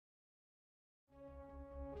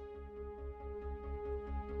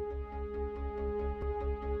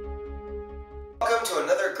Welcome to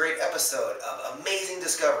another great episode of Amazing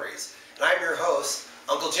Discoveries. And I'm your host,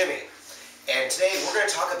 Uncle Jimmy. And today we're going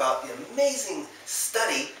to talk about the amazing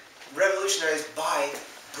study revolutionized by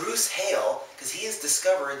Bruce Hale, because he has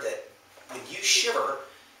discovered that when you shiver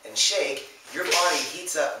and shake, your body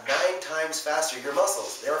heats up 9 times faster your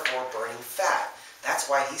muscles, therefore burning fat. That's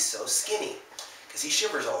why he's so skinny, because he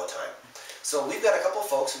shivers all the time. So we've got a couple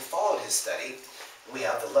folks who followed his study. We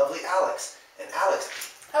have the lovely Alex. And Alex,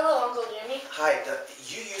 hello, Uncle Jimmy. hi,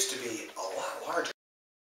 you used to be a lot larger.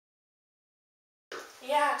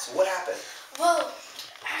 Yeah. So what happened? Well,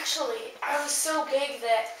 actually, I was so big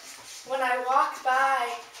that when I walked by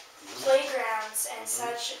playgrounds and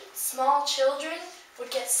such, small children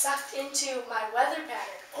would get sucked into my weather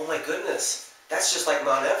pattern. Oh my goodness. That's just like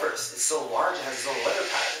Mount Everest. It's so large it has its own weather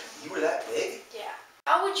pattern. You were that big? Yeah.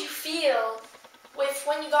 How would you feel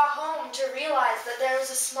when you got home to realize that there was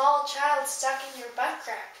a small child stuck in your butt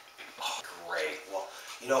crack? Oh, great. Well,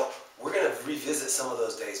 you know, we're going to revisit some of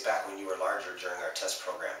those days back when you were larger during our test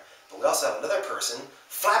program. But we also have another person,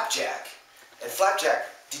 Flapjack. And Flapjack,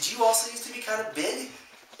 did you also used to be kind of big?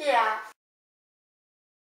 Yeah.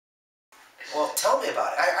 Well, tell me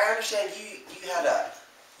about it. I understand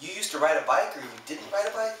you used to ride a bike, or you didn't ride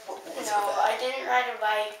a bike? What was it No, with that? I didn't ride a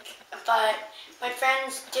bike, but my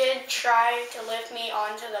friends did try to lift me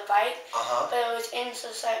onto the bike, but it was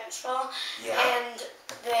unsuccessful. Yeah. And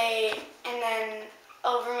then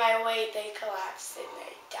over my weight, they collapsed and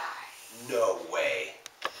they died. No way.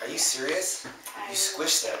 Are you serious? You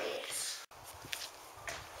squished them. Serious.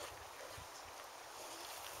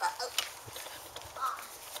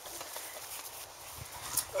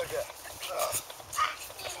 Okay.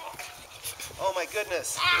 Oh my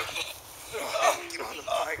goodness.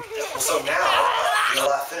 So now you're a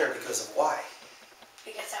lot thinner because of why?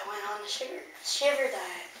 Because I went on the Shiver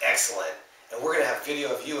Diet. Excellent. And we're going to have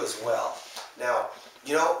video of you as well. Now,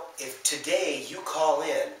 you know, if today you call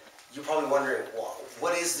in, you're probably wondering, well,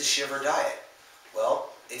 what is the Shiver Diet? Well,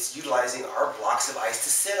 it's utilizing our blocks of ice to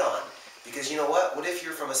sit on. Because you know what? What if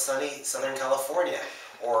you're from a sunny Southern California,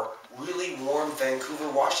 or really warm Vancouver,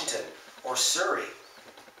 Washington, or Surrey,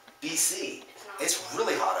 BC? It's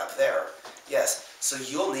really hot up there. Yes, so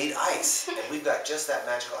you'll need ice, and we've got just that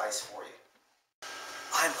magical ice for you.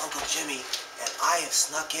 I'm Uncle Jimmy, and I have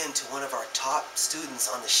snuck into one of our top students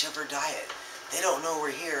on the Shiver Diet. They don't know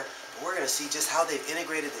we're here, but we're going to see just how they've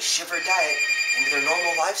integrated the Shiver Diet into their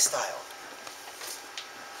normal lifestyle.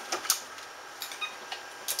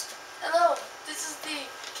 Hello, this is the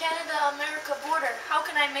Canada-America border. How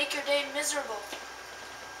can I make your day miserable?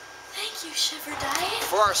 Thank you, Shiver Diet.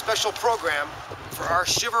 For our special program, for our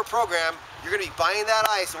Shiver program, you're going to be buying that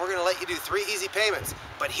ice, and we're going to let you do 3 easy payments.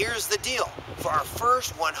 But here's the deal. For our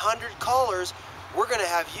first 100 callers, we're going to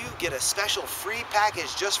have you get a special free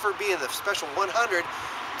package just for being the special 100,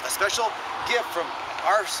 a special gift from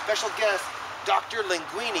our special guest, Dr.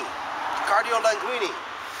 Linguini, Cardio Linguini.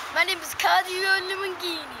 My name is Cardio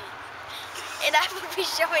Linguini, and I will be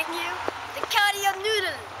showing you the cardio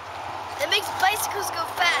noodle that makes bicycles go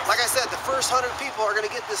fast. Like I said, the first 100 people are going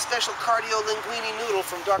to get this special Cardio Linguini noodle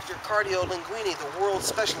from Dr. Cardio Linguini, the world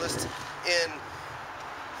specialist in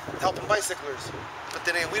helping bicyclers. But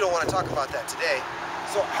then we don't want to talk about that today.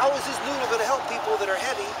 So how is this noodle going to help people that are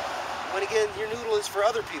heavy when, again, your noodle is for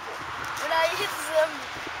other people? When I hit them,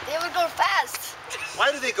 they would go fast.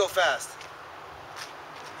 Why do they go fast?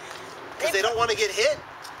 Because they don't want to get hit?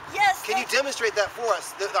 Yes. Can you demonstrate that for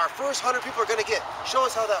us? That our first 100 people are going to get. Show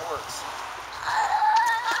us how that works.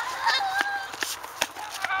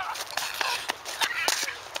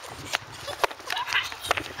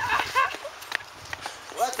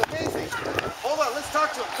 Well, that's amazing. Hold on, let's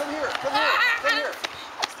talk to him. Come here, come here, come here.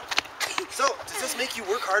 So, does this make you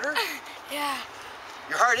work harder? Yeah.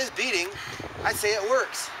 Your heart is beating. I'd say it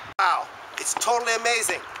works. Wow, it's totally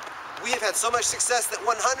amazing. We have had so much success that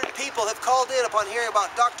 100 people have called in upon hearing about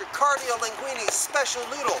Dr. Cardio Linguini's special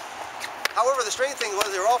noodle. However, the strange thing was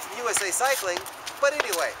they were all from USA Cycling. But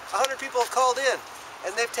anyway, 100 people have called in,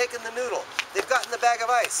 and they've taken the noodle. They've gotten the bag of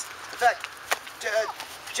ice. In fact,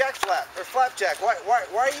 Flapjack, why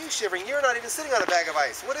are you shivering? You're not even sitting on a bag of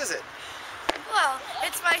ice. What is it? Well,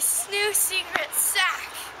 it's my new secret sack.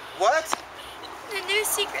 What? The new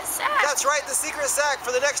secret sack. That's right, the secret sack for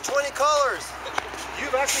the next 20 callers.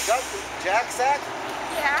 You've actually got the Jack sack?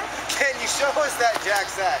 Yeah. Can you show us that Jack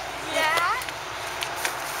sack? Yeah.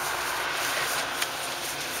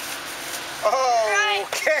 Oh,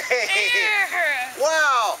 okay. There.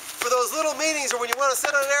 Wow. for those little meetings or when you want to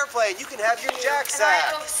sit on an airplane, you can have your Jack And I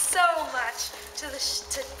sack. owe so much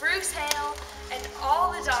to Bruce Hale and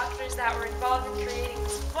all the doctors that were involved in creating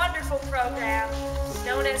this wonderful program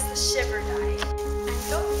known as the Shiver Diet. And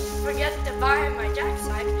don't forget to buy my Jack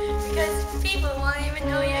sack because people won't even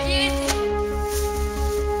know you're using it.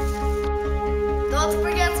 Don't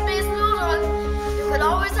forget Space Noodle. You can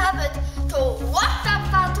always have it